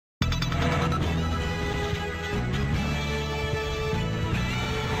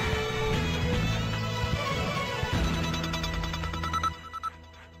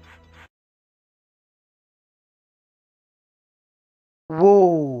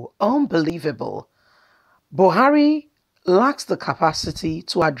Whoa, unbelievable. Buhari lacks the capacity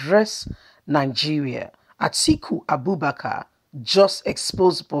to address Nigeria. Atiku Abubakar just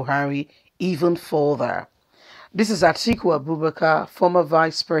exposed Buhari even further. This is Atiku Abubakar, former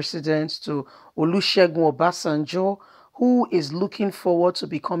vice president to Olusegun Obasanjo, who is looking forward to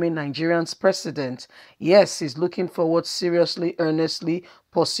becoming Nigerian's president. Yes, he's looking forward seriously, earnestly,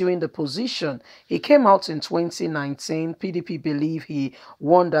 pursuing the position. He came out in 2019. PDP believe he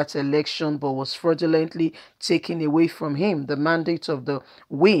won that election but was fraudulently taken away from him the mandate of the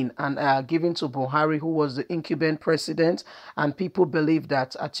win and given to Buhari, who was the incumbent president. And people believe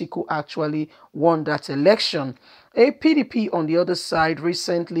that Atiku actually won that election. A PDP on the other side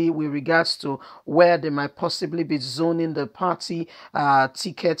recently with regards to where they might possibly be zoning the party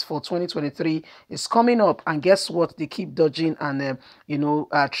tickets for 2023 is coming up, and guess what, they keep dodging and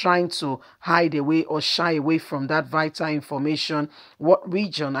trying to hide away or shy away from that vital information. What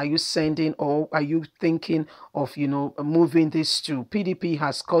region are you sending, or are you thinking of moving this to? PDP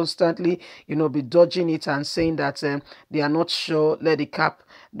has constantly been dodging it and saying that they are not sure. Let the cap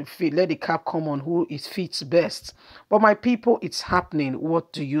come on who it fits best. But my people, it's happening.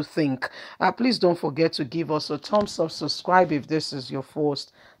 What do you think? Please don't forget to give us a thumbs up, subscribe if this is your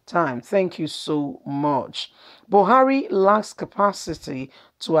first time. Thank you so much. Buhari lacks capacity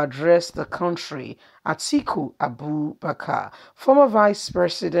to address the country. Atiku Abubakar, former Vice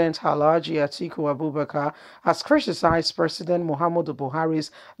President Alhaji Atiku Abubakar, has criticized President Muhammadu Buhari's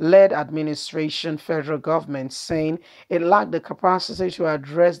led administration federal government, saying it lacked the capacity to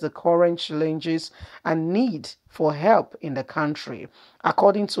address the current challenges and need for help in the country.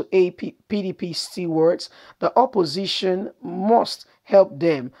 According to PDP stewards, the opposition must help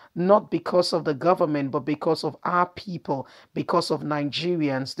them, not because of the government, but because of our people, because of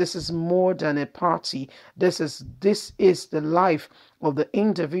Nigerians. This is more than a party. This is the life of the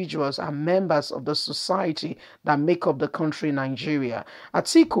individuals and members of the society that make up the country Nigeria.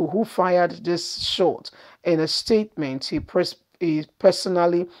 Atiku, who fired this shot in a statement he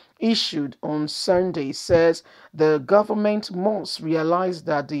personally issued on Sunday, says the government must realize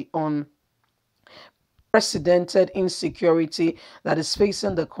that the unprecedented insecurity that is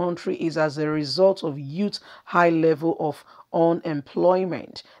facing the country is as a result of youth high level of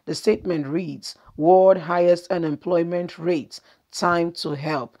unemployment. The statement reads, "World highest unemployment rate. Time to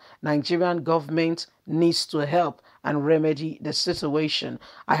help. Nigerian government needs to help and remedy the situation.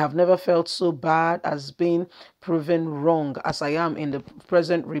 I have never felt so bad as being proven wrong as I am in the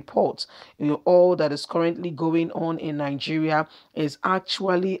present report. All that is currently going on in Nigeria is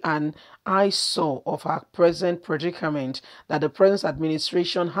actually an eyesore of our present predicament, that the present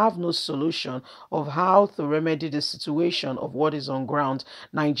administration have no solution of how to remedy the situation of what is on ground.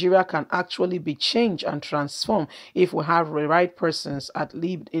 Nigeria can actually be changed and transformed if we have the right persons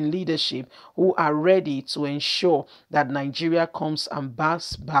in leadership who are ready to ensure that Nigeria comes and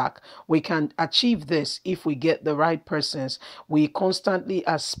bounce back. We can achieve this if we get the right persons. We constantly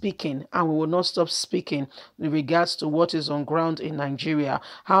are speaking, and we will not stop speaking in regards to what is on ground in Nigeria.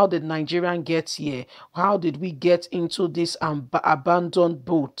 How did Nigerian get here? How did we get into this abandoned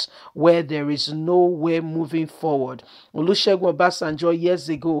boat where there is no way moving forward? Olusegun Obasanjo years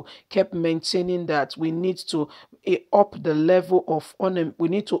ago kept maintaining that we need to up the level of we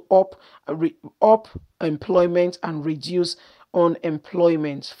need to up employment and reduce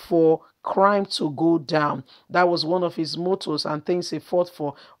unemployment for crime to go down. That was one of his mottos and things he fought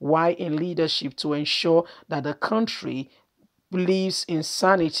for while in leadership, to ensure that the country believes in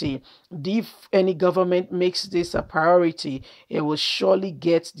sanity. If any government makes this a priority, it will surely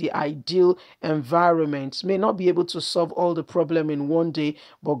get the ideal environment. May not be able to solve all the problem in one day,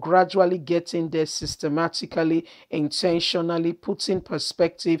 but gradually getting there systematically, intentionally, putting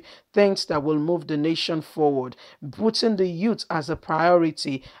perspective, things that will move the nation forward, putting the youth as a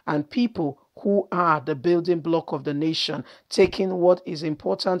priority and people who are the building block of the nation, taking what is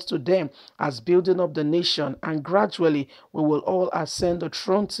important to them as building up the nation, and gradually we will all ascend the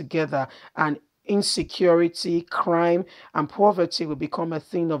throne together, and insecurity, crime, and poverty will become a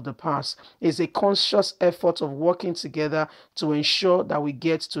thing of the past. It's a conscious effort of working together to ensure that we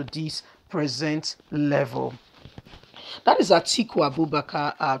get to this present level. That is Atiku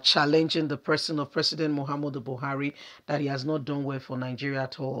Abubakar challenging the person of President Muhammadu Buhari, that he has not done well for Nigeria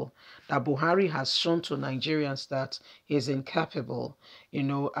at all. That Buhari has shown to Nigerians that he is incapable.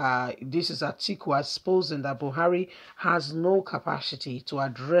 This is Atiku exposing that Buhari has no capacity to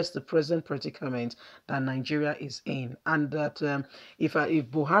address the present predicament that Nigeria is in. And that if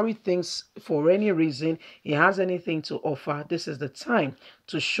Buhari thinks for any reason he has anything to offer, this is the time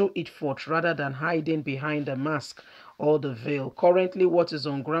to show it forth rather than hiding behind the mask or the veil. Currently, what is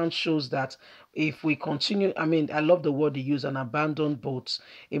on ground shows that if we continue, I mean, I love the word you use, an abandoned boat.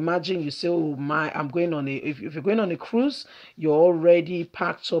 Imagine you say, oh my, I'm going on a, if you're going on a cruise, you're already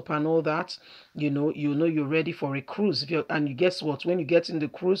packed up and all that, you're ready for a cruise. If you're, and you guess what, when you get in the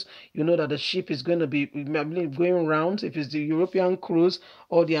cruise, you know that the ship is going to be going around. If it's the European cruise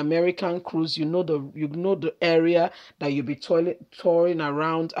or the American cruise, you know the area that you'll be touring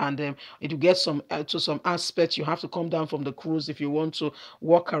around, and it will get some to some aspects. You have to come down from the cruise if you want to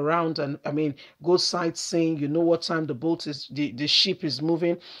walk around and, I mean, go sightseeing. You know what time the boat is, the ship is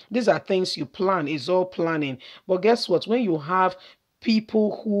moving. These are things you plan. It's all planning. But guess what? When you have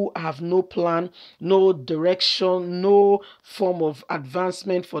people who have no plan, no direction, no form of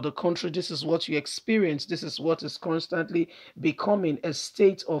advancement for the country, this is what you experience. This is what is constantly becoming a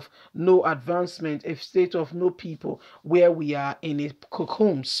state of no advancement, a state of no people, where we are in a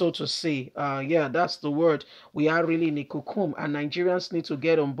cocoon, so to say. Yeah, that's the word. We are really in a cocoon, and Nigerians need to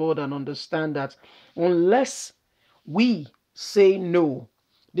get on board and understand that unless we say no,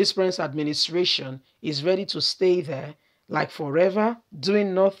 this present administration is ready to stay there like forever,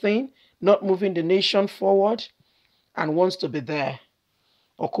 doing nothing, not moving the nation forward, and wants to be there,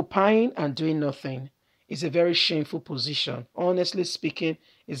 occupying and doing nothing. Is a very shameful position. Honestly speaking,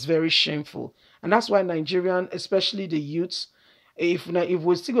 it's very shameful. And that's why Nigerian, especially the youths, if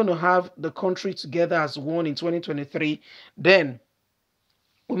we're still going to have the country together as one in 2023, then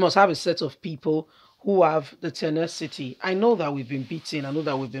we must have a set of people who have the tenacity. I know that we've been beaten. I know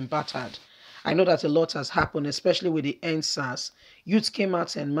that we've been battered. I know that a lot has happened, especially with the NSAS. Youth came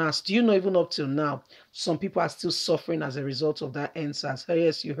out en masse. Do you know, even up till now, some people are still suffering as a result of that NSAS? Hey,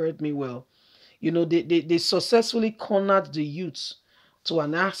 yes, you heard me well. They successfully cornered the youths to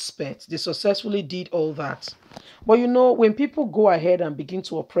an aspect. They successfully did all that. But when people go ahead and begin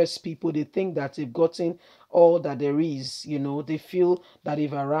to oppress people, they think that they've gotten all that there is. They feel that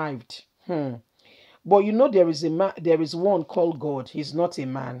they've arrived. But there is one called God. He's not a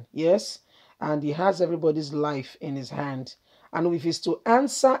man. Yes. And he has everybody's life in his hand. And if it's to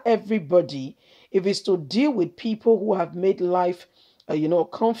answer everybody, if it's to deal with people who have made life,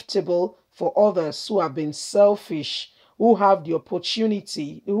 comfortable for others, who have been selfish, who have the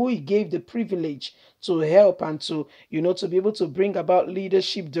opportunity, who he gave the privilege to help and to be able to bring about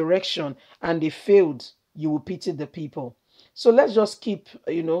leadership direction, and they failed, you will pity the people. So let's just keep,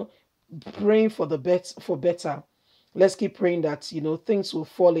 praying for better. Let's keep praying that, things will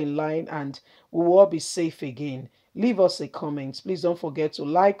fall in line and we will all be safe again. Leave us a comment. Please don't forget to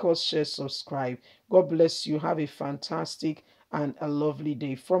like us, share, subscribe. God bless you. Have a fantastic and a lovely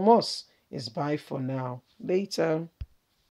day. From us, it's bye for now. Later.